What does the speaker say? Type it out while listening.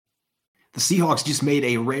The Seahawks just made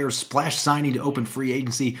a rare splash signing to open free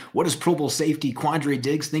agency. What does Pro Bowl safety Quandre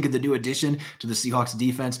Diggs think of the new addition to the Seahawks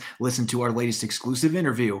defense? Listen to our latest exclusive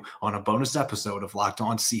interview on a bonus episode of Locked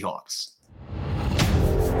On Seahawks.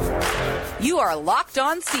 You are Locked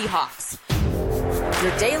On Seahawks,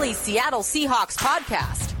 your daily Seattle Seahawks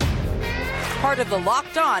podcast. Part of the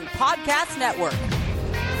Locked On Podcast Network,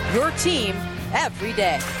 your team every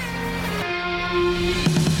day.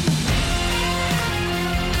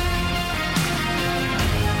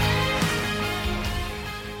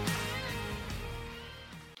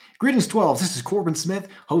 Greetings, 12. This is Corbin Smith,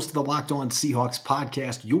 host of the Locked On Seahawks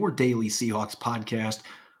podcast, your daily Seahawks podcast,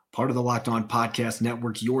 part of the Locked On Podcast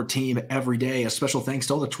Network, your team every day. A special thanks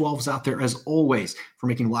to all the 12s out there, as always, for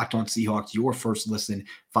making Locked On Seahawks your first listen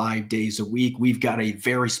 5 days a week. We've got a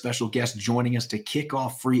very special guest joining us to kick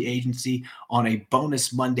off free agency on a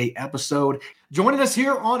bonus Monday episode. Joining us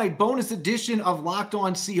here on a bonus edition of Locked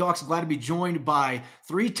On Seahawks, glad to be joined by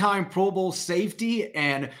three-time Pro Bowl safety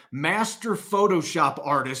and master Photoshop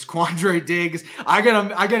artist Quandre Diggs. I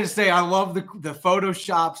gotta say, I love the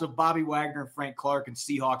Photoshops of Bobby Wagner and Frank Clark in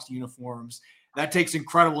Seahawks uniforms. That takes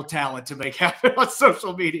incredible talent to make happen on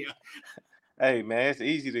social media. Hey, man, it's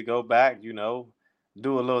easy to go back, do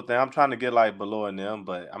a little thing. I'm trying to get like below in them,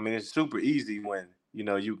 but I mean, it's super easy when,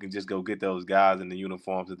 you can just go get those guys in the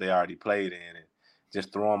uniforms that they already played in and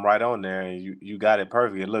just throw them right on there and you got it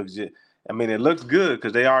perfect. It looks good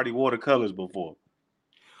because they already wore the colors before.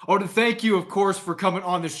 Oh, to thank you, of course, for coming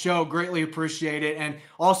on the show. Greatly appreciate it. And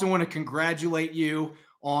also want to congratulate you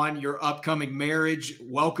on your upcoming marriage.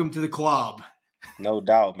 Welcome to the club. No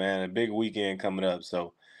doubt, man. A big weekend coming up.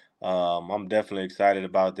 So I'm definitely excited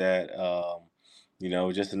about that.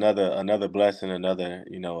 Just another blessing, another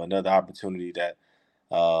opportunity that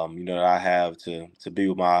that I have to be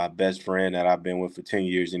with my best friend that I've been with for 10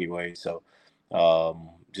 years anyway. So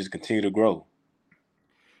just continue to grow.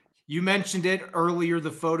 You mentioned it earlier, the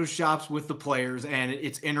Photoshops with the players, and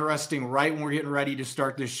it's interesting right when we're getting ready to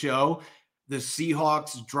start the show, the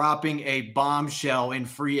Seahawks dropping a bombshell in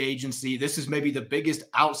free agency. This is maybe the biggest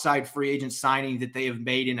outside free agent signing that they have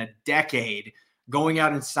made in a decade, going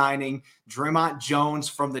out and signing Dre'Mont Jones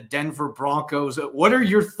from the Denver Broncos. What are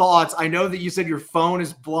your thoughts? I know that you said your phone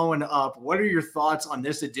is blowing up. What are your thoughts on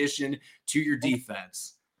this addition to your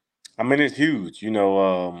defense? I mean, it's huge.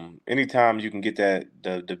 Anytime you can get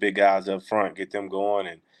the big guys up front, get them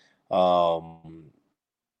going and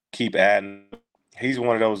keep adding. He's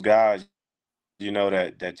one of those guys,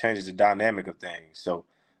 that changes the dynamic of things. So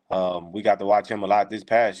we got to watch him a lot this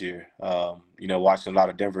past year, watching a lot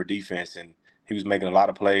of Denver defense, and he was making a lot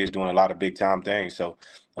of plays, doing a lot of big-time things. So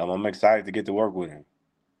I'm excited to get to work with him.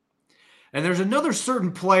 And there's another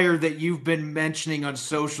certain player that you've been mentioning on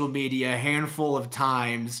social media a handful of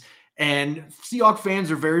times, and Seahawks fans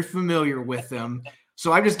are very familiar with him.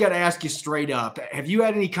 So I just got to ask you straight up, have you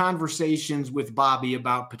had any conversations with Bobby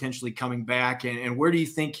about potentially coming back, and where do you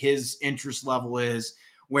think his interest level is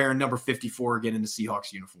wearing number 54 again in the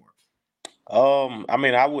Seahawks uniform? I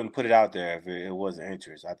mean, I wouldn't put it out there if it wasn't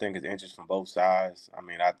interest. I think it's interest from both sides. I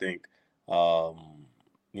mean, I think,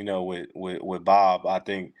 with Bob, I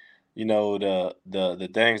think, the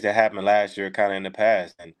things that happened last year kind of in the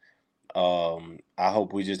past, and I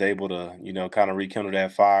hope we just able to, kind of rekindle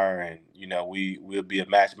that fire, and we'll be a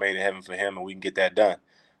match made in heaven for him, and we can get that done.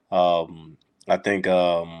 I think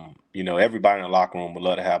everybody in the locker room would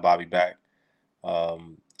love to have Bobby back.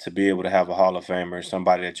 To be able to have a Hall of Famer,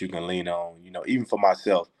 somebody that you can lean on, even for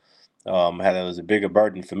myself, it was a bigger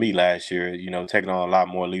burden for me last year, taking on a lot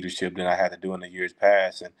more leadership than I had to do in the years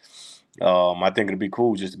past. And I think it'd be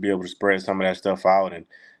cool just to be able to spread some of that stuff out and,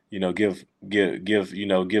 give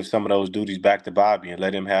some of those duties back to Bobby and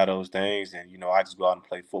let him have those things. And, I just go out and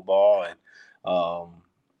play football. And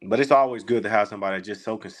but it's always good to have somebody that's just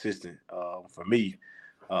so consistent for me.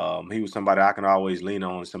 He was somebody I can always lean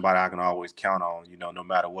on, somebody I can always count on, no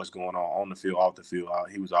matter what's going on the field, off the field.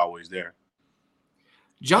 He was always there.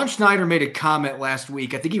 John Schneider made a comment last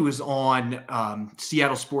week. I think he was on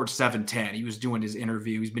Seattle Sports 710. He was doing his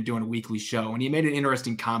interview. He's been doing a weekly show, and he made an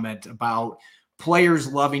interesting comment about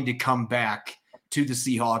players loving to come back to the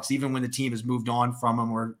Seahawks, even when the team has moved on from them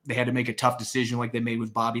or they had to make a tough decision like they made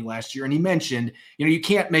with Bobby last year. And he mentioned, you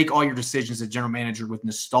can't make all your decisions as general manager with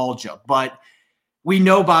nostalgia, but we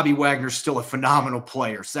know Bobby Wagner's still a phenomenal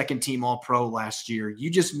player, second-team All-Pro last year.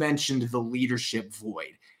 You just mentioned the leadership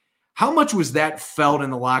void. How much was that felt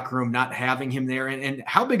in the locker room not having him there? And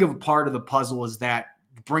how big of a part of the puzzle is that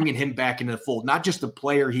bringing him back into the fold? Not just the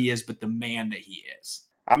player he is, but the man that he is.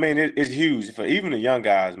 I mean, it's huge. For even the young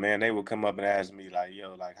guys, man, they would come up and ask me, like,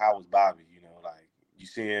 how was Bobby? you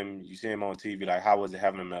see him on TV, like how was it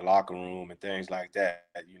having him in the locker room and things like that,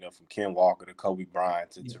 from Ken Walker to Kobe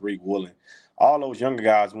Bryant to Tariq Woolen. All those younger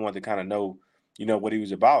guys wanted to kind of know, what he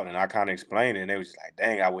was about. And I kind of explained it, and they was just like,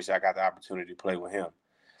 dang, I wish I got the opportunity to play with him.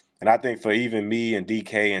 And I think for even me and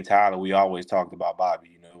DK and Tyler, we always talked about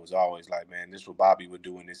Bobby. It was always like, man, this is what Bobby would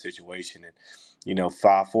do in this situation. And,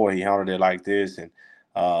 5'4", he handled it like this. And,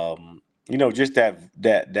 just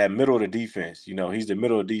that middle of the defense. He's the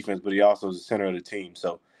middle of the defense, but he also is the center of the team.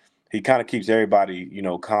 So he kind of keeps everybody,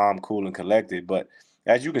 calm, cool, and collected. But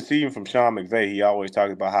as you can see from Sean McVay, he always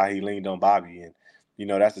talks about how he leaned on Bobby. And,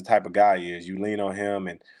 that's the type of guy he is. You lean on him,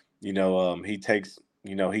 and, he takes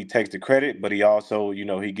the credit, but he also,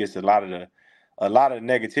 he gets a lot of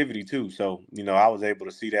negativity too. So, I was able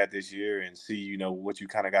to see that this year and see, what you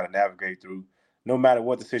kind of got to navigate through, no matter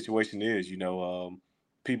what the situation is.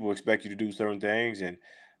 People expect you to do certain things, and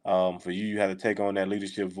for you have to take on that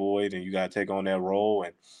leadership void, and you got to take on that role,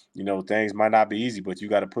 and, things might not be easy, but you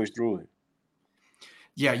got to push through it.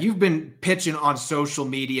 Yeah, you've been pitching on social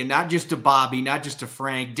media, not just to Bobby, not just to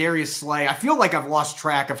Frank, Darius Slay. I feel like I've lost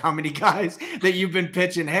track of how many guys that you've been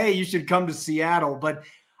pitching, hey, you should come to Seattle. But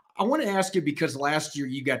I want to ask you, because last year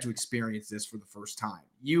you got to experience this for the first time.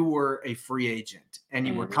 You were a free agent, and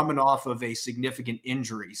you were coming off of a significant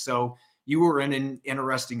injury. So you were in an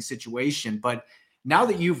interesting situation. But now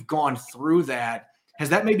that you've gone through that, has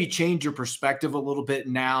that maybe changed your perspective a little bit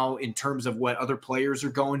now in terms of what other players are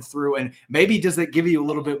going through? And maybe does that give you a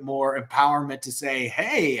little bit more empowerment to say,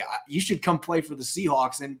 hey, you should come play for the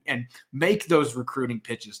Seahawks and make those recruiting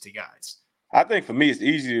pitches to guys? I think for me, it's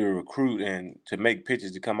easier to recruit and to make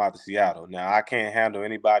pitches to come out to Seattle. Now, I can't handle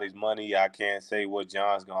anybody's money. I can't say what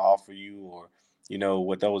John's going to offer you or,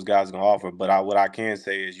 what those guys are going to offer. But what I can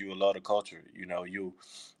say is you will love the culture.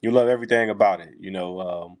 You love everything about it.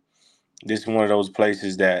 This is one of those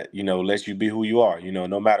places that, lets you be who you are.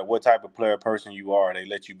 No matter what type of player person you are, they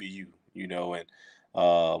let you be you, and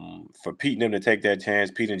for Pete and them to take that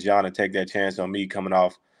chance, Pete and John to take that chance on me coming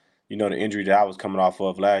off, the injury that I was coming off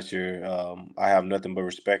of last year, I have nothing but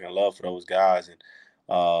respect and love for those guys.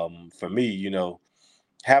 And for me,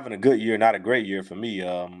 having a good year, not a great year for me,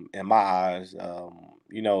 in my eyes,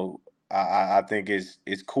 I think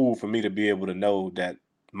it's cool for me to be able to know that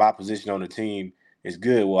my position on the team is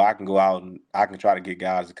good. Well, I can go out and I can try to get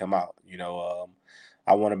guys to come out.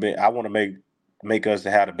 I want to make us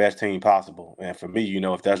to have the best team possible. And for me,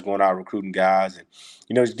 if that's going out recruiting guys and,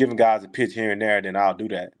 just giving guys a pitch here and there, then I'll do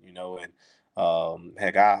that, and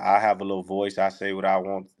heck, I have a little voice. I say what I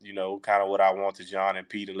want, kind of what I want to John and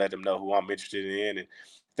Pete, and let them know who I'm interested in. And if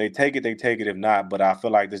they take it, they take it. If not, but I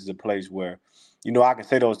feel like this is a place where, I can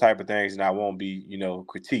say those type of things and I won't be,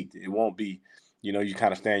 critiqued. It won't be, you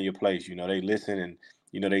kind of stay in your place. They listen and,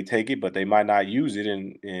 they take it, but they might not use it.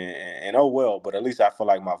 And oh, well, but at least I feel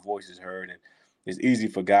like my voice is heard. And it's easy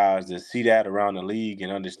for guys to see that around the league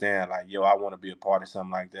and understand, like, yo, I want to be a part of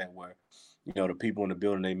something like that where, the people in the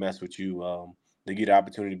building, they mess with you. They get the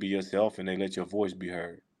opportunity to be yourself and they let your voice be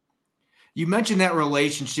heard. You mentioned that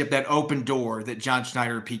relationship, that open door that John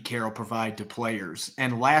Schneider and Pete Carroll provide to players.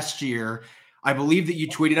 And last year, I believe that you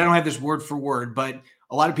tweeted, I don't have this word for word, but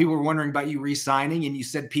a lot of people were wondering about you re-signing, and you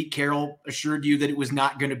said Pete Carroll assured you that it was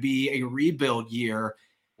not going to be a rebuild year.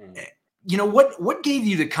 What gave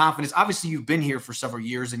you the confidence? Obviously, you've been here for several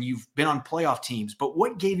years and you've been on playoff teams, but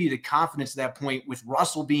what gave you the confidence at that point, with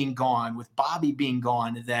Russell being gone, with Bobby being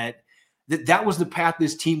gone, that was the path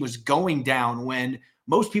this team was going down, when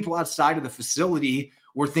most people outside of the facility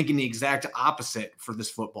were thinking the exact opposite for this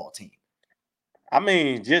football team? I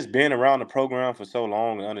mean, just being around the program for so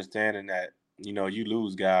long and understanding that, you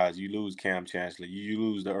lose guys, you lose Cam Chancellor, you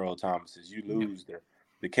lose the Earl Thomases, you lose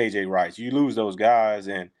the KJ Wrights, you lose those guys,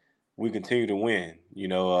 and we continue to win.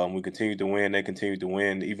 We continued to win. They continued to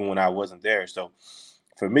win even when I wasn't there. So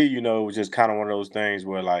for me, it was just kind of one of those things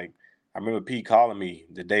where, like, I remember Pete calling me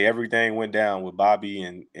the day everything went down with Bobby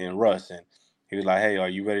and Russ, and he was like, hey, are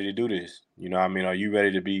you ready to do this? Are you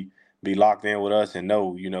ready to be locked in with us and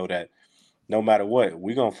know, that no matter what,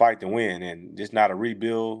 we're going to fight to win, and it's not a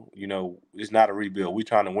rebuild. It's not a rebuild. We're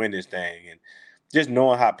trying to win this thing. And just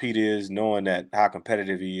knowing how Pete is, knowing that how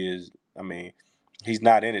competitive he is, I mean, he's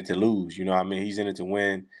not in it to lose. He's in it to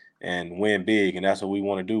win and win big, and that's what we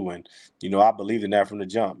want to do. And, I believed in that from the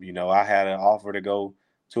jump. I had an offer to go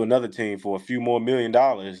to another team for a few more $1 million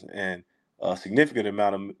and a significant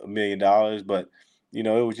amount of $1 million. But, it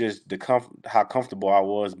was just how comfortable I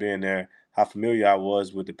was being there, how familiar I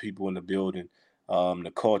was with the people in the building,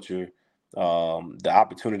 the culture, the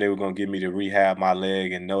opportunity they were going to give me to rehab my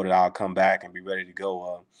leg and know that I'll come back and be ready to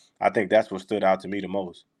go. I think that's what stood out to me the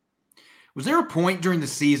most. Was there a point during the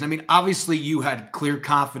season? I mean, obviously you had clear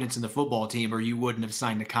confidence in the football team or you wouldn't have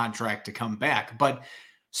signed a contract to come back. But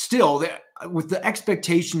still, with the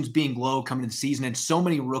expectations being low coming into the season and so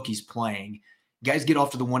many rookies playing, guys get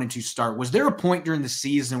off to the 1-2 start. Was there a point during the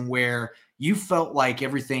season where you felt like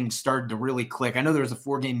everything started to really click? I know there was a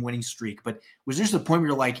 4-game winning streak, but was there just a point where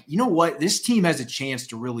you're like, you know what, this team has a chance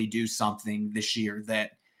to really do something this year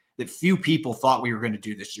that few people thought we were going to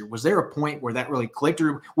do this year? Was there a point where that really clicked,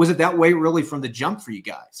 or was it that way really from the jump for you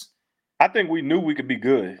guys? I think we knew we could be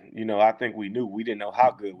good. I think we knew. We didn't know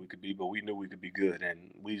how good we could be, but we knew we could be good.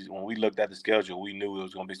 And when we looked at the schedule, we knew it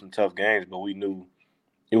was going to be some tough games, but we knew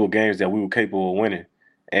it were games that we were capable of winning.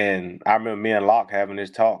 And I remember me and Locke having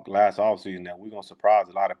this talk last offseason that we're going to surprise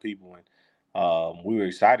a lot of people. And we were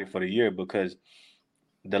excited for the year because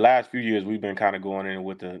the last few years we've been kind of going in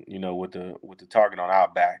with the target on our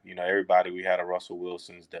back. Everybody, we had a Russell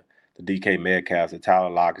Wilsons, the DK Metcalfs, the Tyler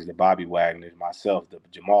Lockett's, the Bobby Wagners, myself, the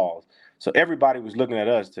Jamals. So everybody was looking at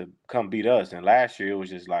us to come beat us. And last year it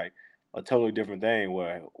was just like a totally different thing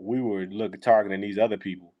where we were targeting these other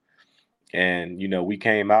people. And, we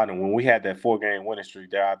came out, and when we had that 4-game winning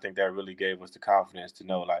streak there, I think that really gave us the confidence to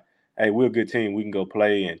know, like, hey, we're a good team. We can go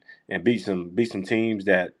play and beat some teams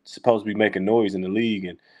that supposed to be making noise in the league,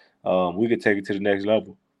 and we could take it to the next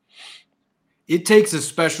level. It takes a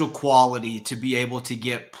special quality to be able to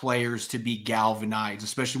get players to be galvanized,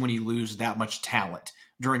 especially when you lose that much talent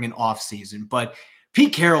during an offseason. But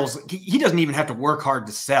Pete Carroll's, he doesn't even have to work hard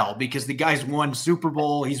to sell because the guy's won Super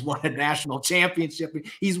Bowl. He's won a national championship.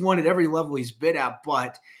 He's won at every level he's been at.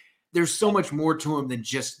 But there's so much more to him than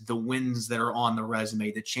just the wins that are on the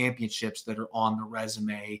resume, the championships that are on the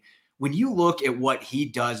resume. When you look at what he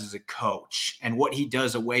does as a coach and what he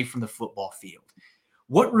does away from the football field,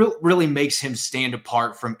 what really makes him stand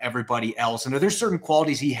apart from everybody else? And are there certain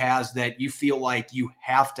qualities he has that you feel like you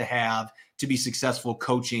have to be successful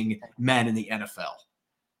coaching men in the NFL?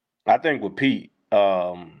 I think with Pete,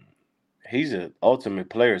 he's an ultimate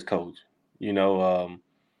players coach.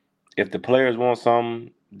 If the players want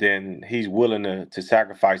something, then he's willing to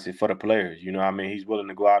sacrifice it for the players. He's willing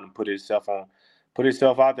to go out and put himself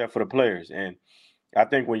out there for the players. And I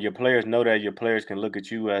think when your players know that your players can look at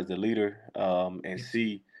you as the leader and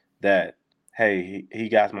see that, hey,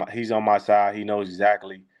 he's on my side. He knows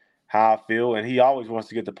exactly how I feel, and he always wants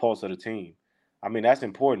to get the pulse of the team. That's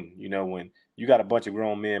important. When you got a bunch of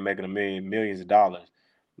grown men making millions of dollars,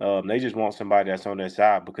 they just want somebody that's on their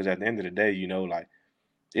side, because at the end of the day,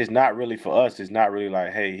 it's not really for us. It's not really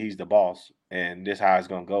like, hey, he's the boss and this is how it's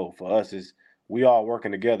going to go. For us, is we all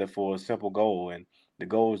working together for a simple goal, and the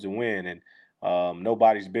goal is to win. And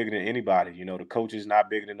nobody's bigger than anybody. The coach is not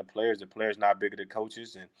bigger than the players not bigger than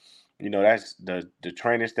coaches. And, that's the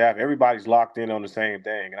training staff. Everybody's locked in on the same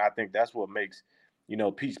thing. And I think that's what makes,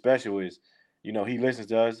 Pete special is, he listens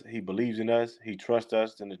to us. He believes in us. He trusts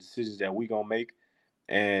us in the decisions that we going to make.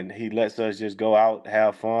 And he lets us just go out,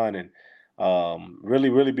 have fun, and really,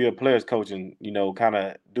 really be a player's coach and, kind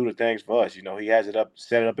of do the things for us. He has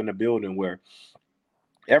set it up in the building where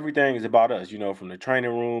everything is about us, from the training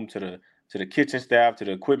room to the kitchen staff to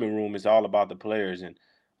the equipment room. It's all about the players. And,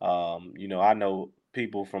 I know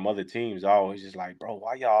people from other teams are always just like, bro,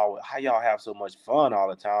 how y'all have so much fun all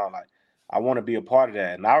the time? Like, I want to be a part of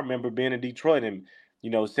that. And I remember being in Detroit and,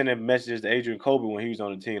 sending messages to Adrian Colby when he was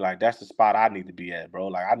on the team. Like, that's the spot I need to be at, bro.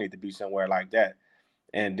 Like, I need to be somewhere like that.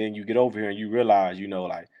 And then you get over here and you realize,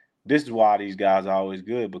 like, this is why these guys are always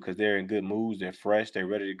good, because they're in good moods. They're fresh. They're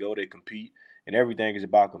ready to go. They compete. And everything is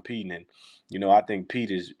about competing. And, I think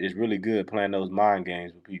Pete is really good playing those mind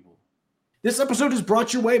games with people. This episode is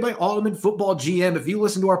brought your way by Ultimate Football GM. If you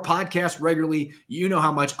listen to our podcast regularly, you know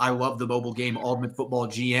how much I love the mobile game Ultimate Football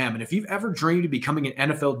GM. And if you've ever dreamed of becoming an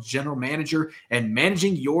NFL general manager and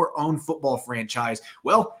managing your own football franchise,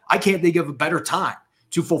 well, I can't think of a better time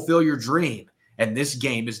to fulfill your dream. And this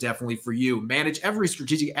game is definitely for you. Manage every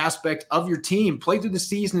strategic aspect of your team. Play through the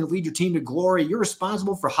season and lead your team to glory. You're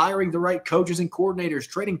responsible for hiring the right coaches and coordinators,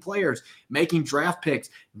 trading players, making draft picks,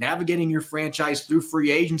 navigating your franchise through free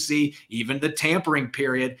agency, even the tampering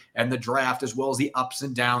period and the draft, as well as the ups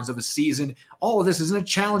and downs of a season. All of this is in a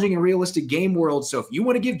challenging and realistic game world. So if you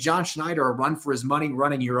want to give John Schneider a run for his money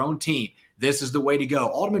running your own team, this is the way to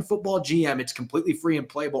go. Ultimate Football GM, it's completely free and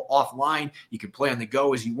playable offline. You can play on the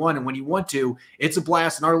go as you want, and when you want to, it's a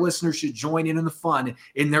blast, and our listeners should join in the fun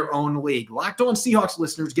in their own league. Locked On Seahawks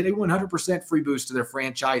listeners get a 100% free boost to their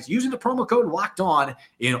franchise using the promo code Locked On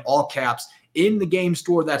in all caps in the game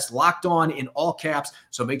store. That's Locked On in all caps,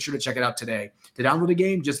 so make sure to check it out today. To download the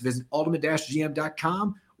game, just visit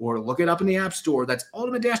ultimate-gm.com or look it up in the App Store. That's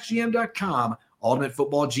ultimate-gm.com. Ultimate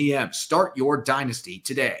Football GM. Start your dynasty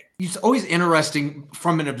today. It's always interesting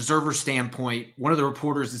from an observer standpoint. One of the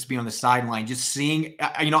reporters that's been on the sideline, just seeing,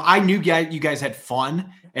 I knew you guys had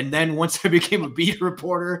fun. And then once I became a beat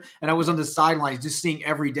reporter and I was on the sidelines, just seeing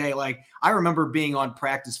every day, like I remember being on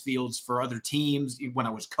practice fields for other teams when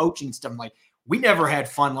I was coaching stuff. I'm like, we never had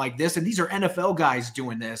fun like this. And these are NFL guys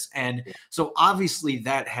doing this. And so obviously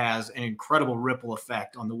that has an incredible ripple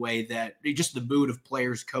effect on the way that just the mood of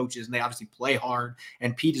players, coaches, and they obviously play hard.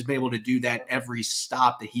 And Pete has been able to do that every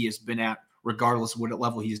stop that he has been at, regardless of what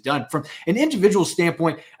level he's done. From an individual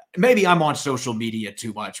standpoint, maybe I'm on social media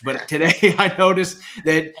too much, but today I noticed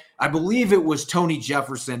that I believe it was Tony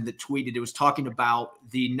Jefferson that tweeted, it was talking about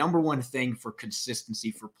the number one thing for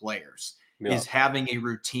consistency for players is having a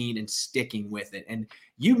routine and sticking with it. And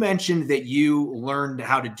you mentioned that you learned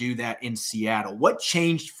how to do that in Seattle. What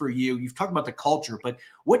changed for you? You've talked about the culture, but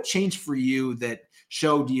what changed for you that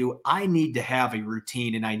showed you I need to have a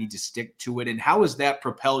routine and I need to stick to it? And how has that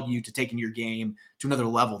propelled you to taking your game to another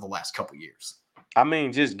level the last couple of years? I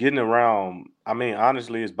mean, just getting around. I mean,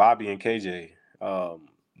 honestly, it's Bobby and KJ.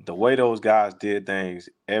 The way those guys did things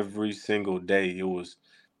every single day,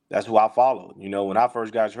 that's who I followed. When I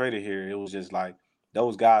first got traded here, it was just like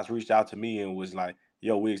those guys reached out to me and was like,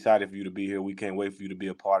 "Yo, we excited for you to be here. We can't wait for you to be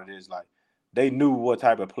a part of this." Like they knew what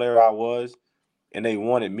type of player I was, and they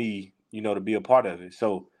wanted me, to be a part of it.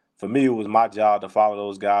 So for me, it was my job to follow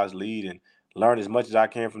those guys' lead and learn as much as I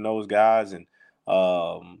can from those guys. And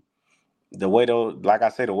the way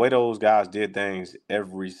the way those guys did things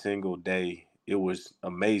every single day, it was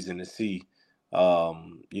amazing to see.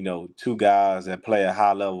 Two guys that play at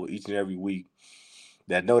high level each and every week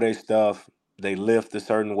that know their stuff. They lift a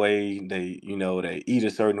certain way. They eat a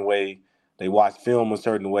certain way. They watch film a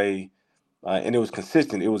certain way. And it was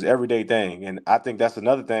consistent. It was everyday thing. And I think that's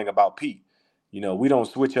another thing about Pete. We don't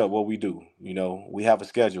switch up what we do. We have a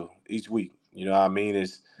schedule each week. You know what I mean?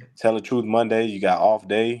 It's Tell the Truth Monday. You got off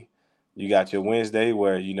day. You got your Wednesday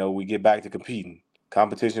where, we get back to competing.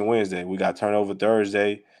 Competition Wednesday. We got turnover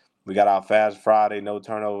Thursday. We got our fast Friday, no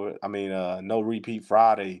turnover. No repeat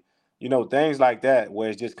Friday. Things like that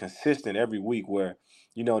where it's just consistent every week where,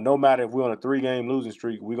 no matter if we're on a 3-game losing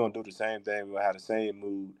streak, we're going to do the same thing. We're going to have the same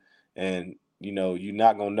mood. And, you're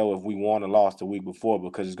not going to know if we won or lost the week before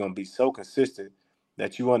because it's going to be so consistent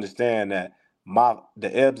that you understand that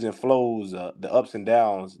the ebbs and flows, the ups and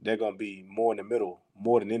downs, they're going to be more in the middle,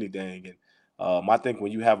 more than anything. And I think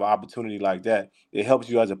when you have an opportunity like that, it helps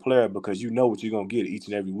you as a player because you know what you're going to get each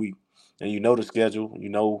and every week. And you know the schedule, you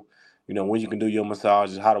know when you can do your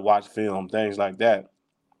massages, how to watch film, things like that.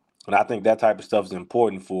 And I think that type of stuff is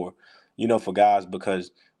important for guys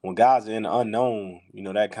because when guys are in the unknown,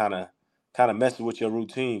 that kind of messes with your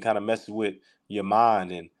routine, kind of messes with your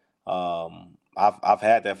mind. And I've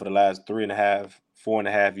had that for the last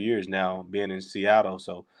 4.5 years now, being in Seattle.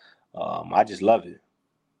 So I just love it.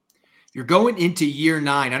 You're going into year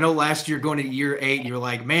 9. I know last year going into year 8, you're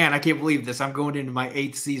like, man, I can't believe this. I'm going into my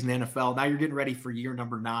 8th season in the NFL. Now you're getting ready for year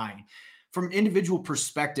number 9. From an individual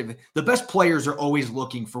perspective, the best players are always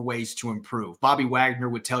looking for ways to improve. Bobby Wagner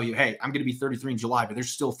would tell you, hey, I'm going to be 33 in July, but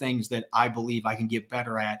there's still things that I believe I can get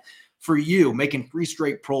better at. For you, making 3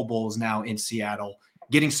 straight Pro Bowls now in Seattle,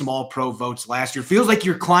 getting some All-Pro votes last year, feels like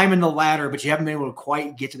you're climbing the ladder, but you haven't been able to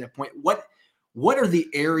quite get to that point. What are the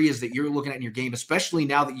areas that you're looking at in your game, especially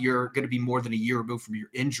now that you're going to be more than a year removed from your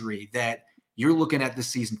injury, that you're looking at this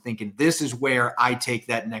season thinking, this is where I take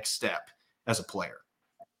that next step as a player?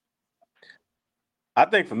 I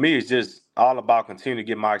think for me, it's just all about continuing to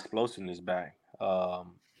get my explosiveness back.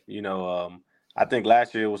 I think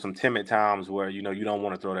last year it was some timid times where, you don't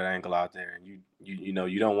want to throw that ankle out there and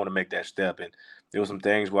you don't want to make that step. And there were some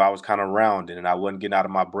things where I was kind of rounded and I wasn't getting out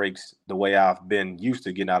of my breaks the way I've been used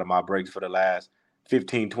to getting out of my breaks for the last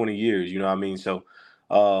 15, 20 years. You know what I mean? So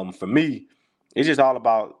for me, it's just all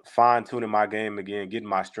about fine tuning my game again, getting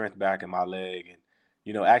my strength back in my leg and,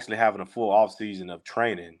 actually having a full off season of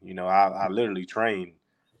training. I literally trained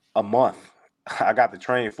a month. I got to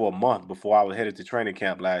train for a month before I was headed to training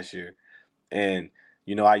camp last year. And,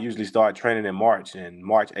 I usually start training in March,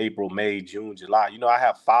 April, May, June, July. I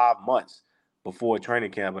have 5 months before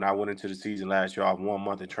training camp, and I went into the season last year off 1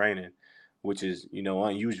 month of training, which is,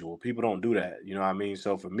 unusual. People don't do that. You know what I mean?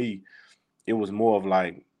 So for me, it was more of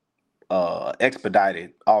like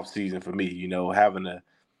expedited off season for me, having to,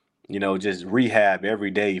 just rehab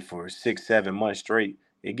every day for 6, 7 months straight.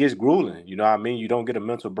 It gets grueling. You know what I mean? You don't get a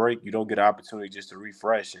mental break. You don't get an opportunity just to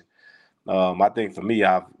refresh. And I think for me,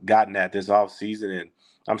 I've gotten that this off season, and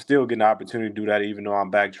I'm still getting the opportunity to do that even though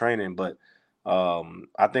I'm back training. But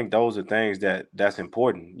I think those are things that's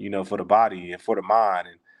important, for the body and for the mind.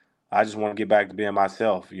 I just want to get back to being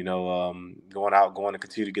myself, going out, going to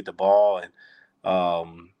continue to get the ball and,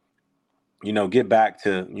 get back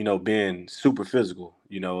to, being super physical.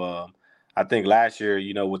 I think last year,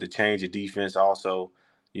 with the change of defense also,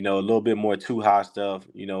 a little bit more too high stuff,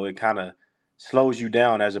 it kind of slows you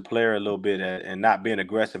down as a player a little bit and not being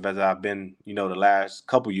aggressive as I've been, the last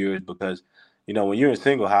couple years because, when you're in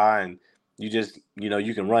single high and you just,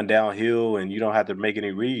 you can run downhill and you don't have to make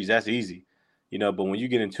any reads, that's easy. But when you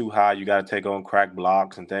get in too high, you got to take on crack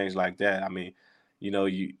blocks and things like that. I mean,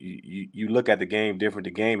 you look at the game different.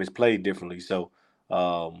 The game is played differently. So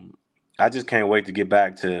I just can't wait to get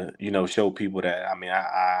back to, show people that, I mean,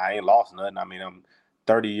 I ain't lost nothing. I mean, I'm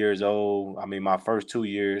 30 years old. I mean, my first 3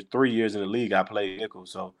 years in the league, I played nickel.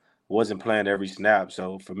 So wasn't playing every snap.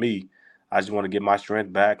 So for me, I just want to get my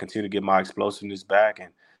strength back, continue to get my explosiveness back.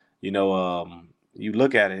 And, you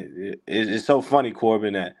look at it's so funny,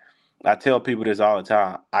 Corbin, that I tell people this all the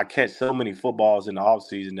time. I catch so many footballs in the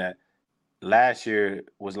offseason that last year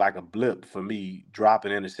was like a blip for me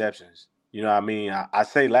dropping interceptions. You know what I mean? I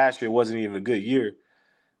say last year wasn't even a good year,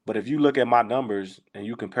 but if you look at my numbers and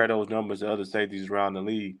you compare those numbers to other safeties around the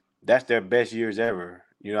league, that's their best years ever.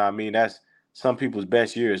 You know what I mean? That's some people's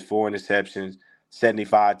best years, 4 interceptions,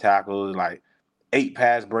 75 tackles, like 8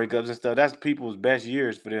 pass breakups and stuff. That's people's best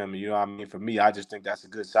years for them. You know what I mean? For me, I just think that's a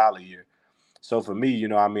good solid year. So for me,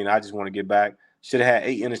 I just want to get back. Should have had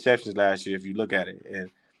 8 interceptions last year if you look at it. And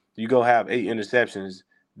you go have 8 interceptions,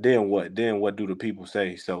 then what? Then what do the people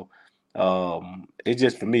say? So it's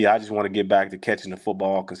just for me, I just want to get back to catching the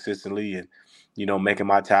football consistently and, making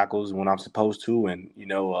my tackles when I'm supposed to and,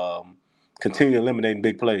 continue eliminating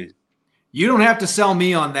big plays. You don't have to sell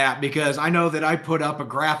me on that because I know that I put up a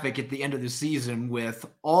graphic at the end of the season with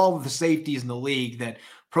all of the safeties in the league that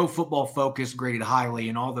Pro Football Focus graded highly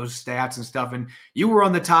and all those stats and stuff. And you were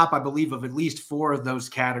on the top, I believe, of at least 4 of those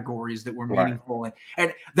categories that were meaningful. Right.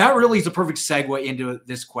 And that really is a perfect segue into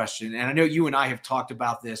this question. And I know you and I have talked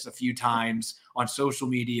about this a few times on social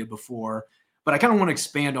media before, but I kind of want to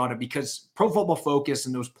expand on it because Pro Football Focus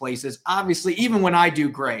and those places, obviously, even when I do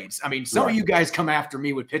grades, I mean, some of you guys come after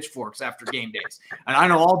me with pitchforks after game days, and I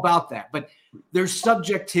know all about that. But there's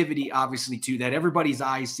subjectivity, obviously, to that. Everybody's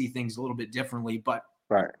eyes see things a little bit differently. But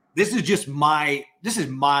this is my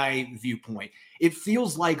viewpoint. It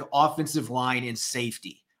feels like offensive line and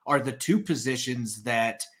safety are the 2 positions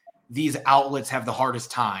that these outlets have the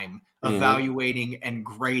hardest time evaluating and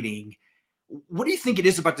grading. What do you think it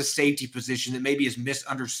is about the safety position that maybe is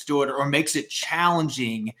misunderstood or makes it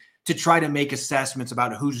challenging to try to make assessments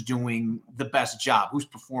about who's doing the best job, who's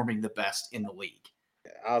performing the best in the league?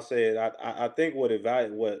 I'll say it. I think what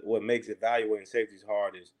makes evaluating safeties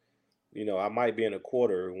hard is, I might be in a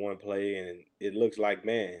quarter in one play and it looks like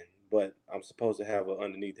man, but I'm supposed to have an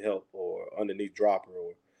underneath help or underneath dropper,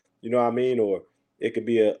 or you know what I mean, or it could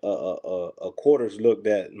be a quarters look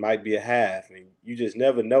that might be a half, and you just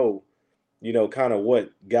never know. Kind of what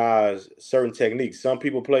guys, certain techniques. Some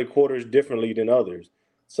people play quarters differently than others.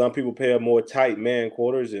 Some people play a more tight man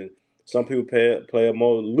quarters, and some people play a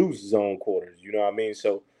more loose zone quarters. You know what I mean?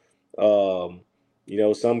 So,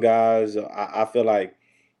 some guys, I feel like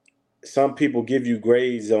some people give you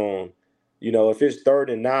grades on, if it's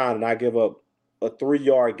 3rd and 9 and I give up a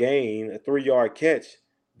 3-yard gain, a 3-yard catch,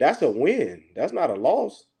 that's a win. That's not a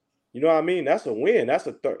loss. You know what I mean? That's a win. That's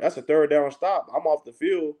a 3rd down stop. I'm off the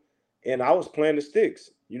field. And I was playing the sticks,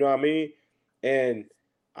 you know what I mean? And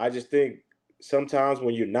I just think sometimes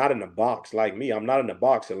when you're not in the box, like me, I'm not in the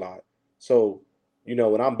box a lot. So,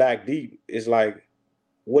 when I'm back deep, it's like,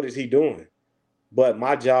 what is he doing? But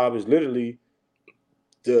my job is literally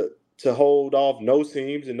to hold off no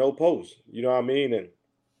seams and no posts, you know what I mean? And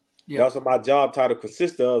that's what my job title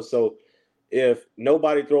consists of. So if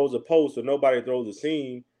nobody throws a post or nobody throws a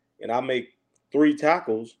seam and I make 3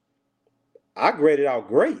 tackles, I grade it out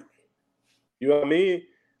great. You know what I mean?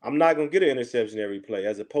 I'm not gonna get an interception every play.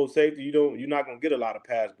 As a post safety, you're not gonna get a lot of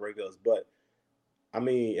pass breakups. But I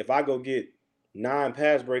mean, if I go get 9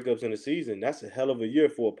 pass breakups in a season, that's a hell of a year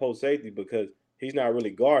for a post safety because he's not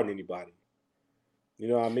really guarding anybody. You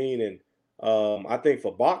know what I mean? And I think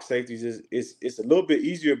for box safeties, it's a little bit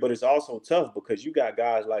easier, but it's also tough because you got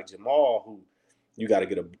guys like Jamal who you got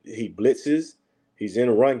to he blitzes, he's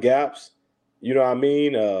in run gaps. You know what I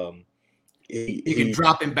mean? You can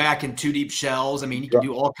drop him back in 2 deep shells. I mean, you can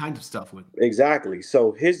do all kinds of stuff with him. Exactly.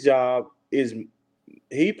 So his job is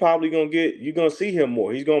he probably you're gonna see him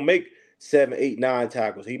more. He's gonna make 7, 8, 9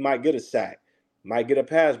 tackles. He might get a sack, might get a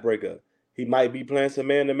pass breakup. He might be playing some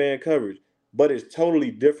man-to-man coverage, but it's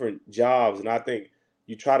totally different jobs. And I think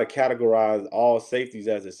you try to categorize all safeties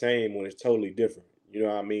as the same when it's totally different. You know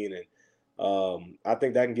what I mean? And I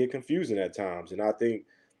think that can get confusing at times. And I think,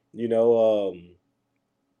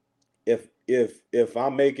 if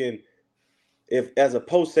I'm making if as a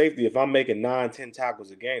post safety, if I'm making 9, 10 tackles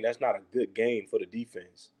a game, that's not a good game for the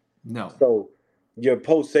defense. No. So your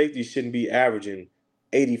post safety shouldn't be averaging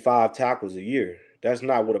 85 tackles a year. That's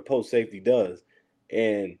not what a post safety does.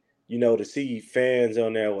 And to see fans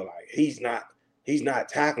on there were like, he's not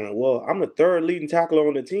tackling. Well, I'm the third leading tackler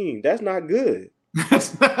on the team. That's not good. That's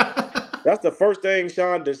the first thing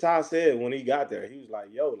Sean Desai said when he got there. He was like,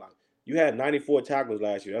 yo, like, you had 94 tackles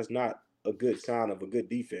last year. That's not a good sign of a good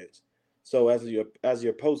defense. So as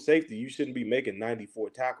your post safety, you shouldn't be making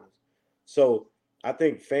 94 tackles. So I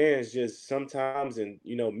think fans just sometimes, and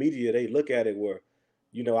media, they look at it where,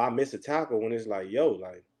 I miss a tackle when it's like, yo,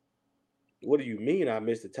 like, what do you mean I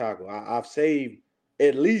missed a tackle? I've saved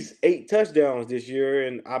at least 8 touchdowns this year,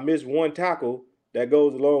 and I missed 1 tackle. That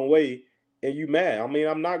goes a long way. And you mad? I mean,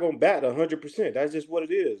 I'm not gonna bat 100%. That's just what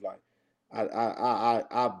it is. Like,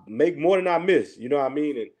 I make more than I miss. You know what I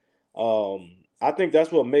mean? And I think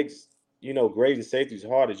that's what makes grading safeties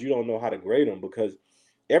hard, is you don't know how to grade them, because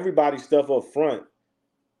everybody's stuff up front,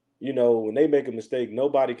 when they make a mistake,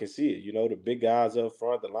 nobody can see it. The big guys up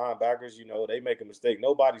front, the linebackers, they make a mistake,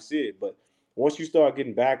 nobody see it. But once you start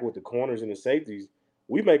getting back with the corners and the safeties,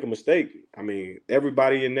 we make a mistake, I mean,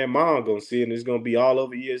 everybody in their mind gonna see it, and it's gonna be all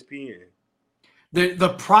over ESPN.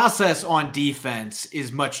 The process on defense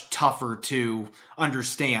is much tougher to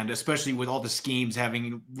understand, especially with all the schemes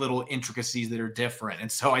having little intricacies that are different.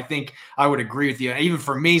 And so I think I would agree with you. Even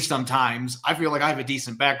for me, sometimes I feel like I have a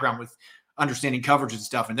decent background with understanding coverage and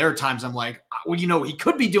stuff. And there are times I'm like, well, he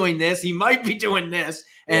could be doing this. He might be doing this.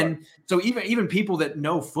 And right. So even people that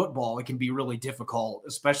know football, it can be really difficult,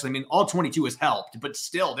 especially, I mean, all 22 has helped, but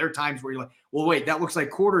still there are times where you're like, well, wait, that looks like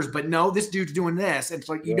quarters, but no, this dude's doing this. It's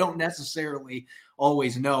like, you don't necessarily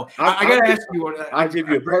always know. I got to ask you, I'll give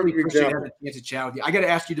you a perfect example. To chat with you. I got to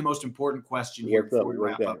ask you the most important question here before we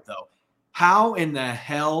wrap up, though. How in the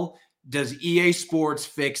hell does EA Sports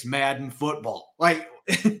fix Madden football? Like,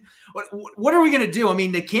 what are we going to do? I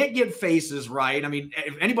mean, they can't get faces right. I mean,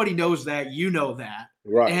 if anybody knows that, you know that.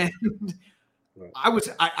 Right. And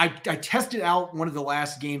I tested out one of the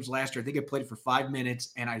last games last year. I think I played it for 5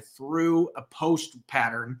 minutes, and I threw a post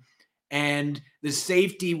pattern, and the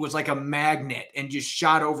safety was like a magnet and just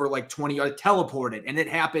shot over like 20 yards, teleported. And it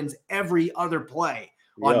happens every other play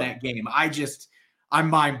on that game. I'm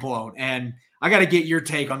mind blown. And I got to get your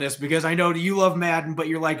take on this, because I know you love Madden, but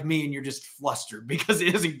you're like me and you're just flustered because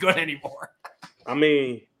it isn't good anymore. I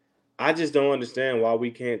mean, I just don't understand why we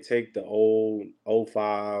can't take the old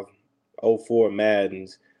 05, 04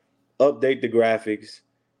 Maddens, update the graphics,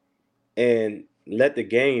 and let the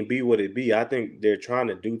game be what it be. I think they're trying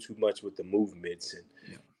to do too much with the movements and,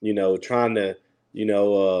 trying to,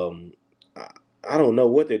 I don't know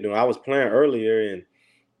what they're doing. I was playing earlier, and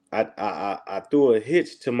I threw a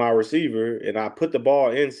hitch to my receiver, and I put the ball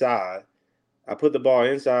inside.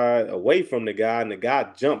 Away from the guy, and the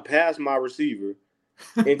guy jumped past my receiver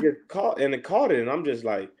and just caught it. And I'm just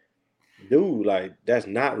like, dude, like, that's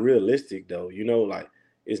not realistic though. Like,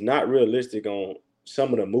 it's not realistic on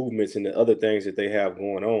some of the movements and the other things that they have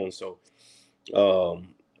going on. So,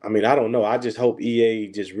 I mean, I don't know. I just hope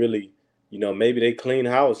EA just really, maybe they clean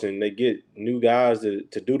house and they get new guys to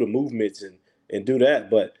do the movements and do that.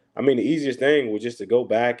 But I mean, the easiest thing was just to go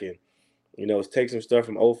back and, take some stuff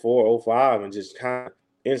from 04, 05 and just kind of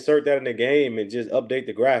insert that in the game and just update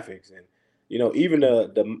the graphics. And, even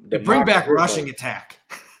the bring back rushing attack.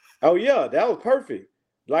 Oh yeah, that was perfect.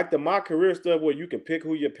 Like the My Career stuff where you can pick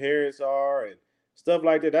who your parents are and stuff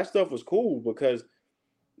like that. That stuff was cool because,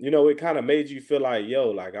 it kind of made you feel like, yo,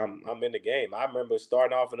 like I'm in the game. I remember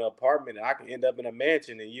starting off in an apartment and I can end up in a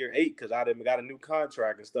mansion in year 8 because I got a new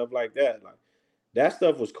contract and stuff like that. Like, that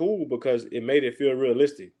stuff was cool because it made it feel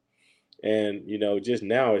realistic. And, just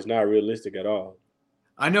now it's not realistic at all.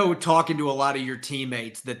 I know, talking to a lot of your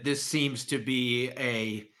teammates, that this seems to be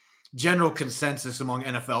a general consensus among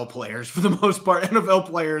NFL players. For the most part, NFL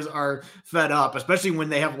players are fed up, especially when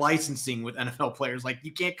they have licensing with NFL players. Like,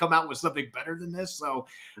 you can't come out with something better than this. So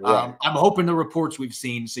I'm hoping the reports we've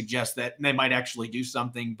seen suggest that they might actually do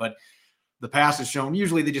something, but the past has shown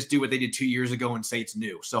usually they just do what they did 2 years ago and say it's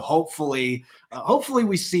new. So hopefully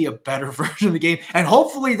we see a better version of the game, and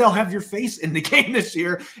hopefully they'll have your face in the game this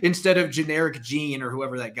year instead of generic Gene or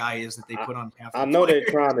whoever that guy is that they put on half. I know they're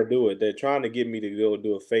trying to do it. They're trying to get me to go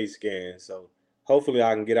do a face scan. So hopefully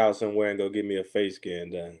I can get out somewhere and go get me a face scan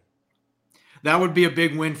done. That would be a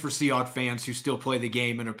big win for Seahawks fans who still play the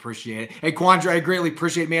game and appreciate it. Hey, Quandre, I greatly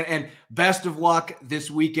appreciate it, man. And best of luck this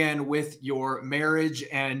weekend with your marriage.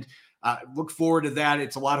 And look forward to that.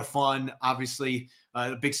 It's a lot of fun, obviously,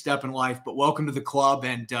 a big step in life, but welcome to the club,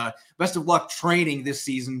 and best of luck training this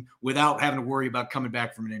season without having to worry about coming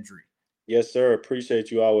back from an injury. Yes, sir. Appreciate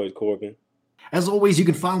you always, Corbin. As always, you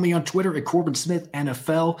can follow me on Twitter at Corbin Smith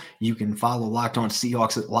NFL. You can follow Locked On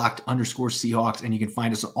Seahawks at Locked_Seahawks, and you can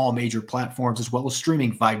find us on all major platforms as well as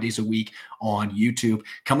streaming 5 days a week on YouTube.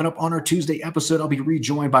 Coming up on our Tuesday episode, I'll be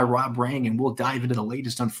rejoined by Rob Rang, and we'll dive into the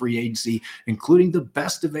latest on free agency, including the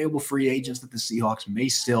best available free agents that the Seahawks may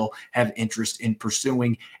still have interest in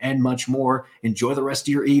pursuing, and much more. Enjoy the rest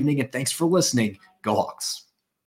of your evening, and thanks for listening. Go Hawks.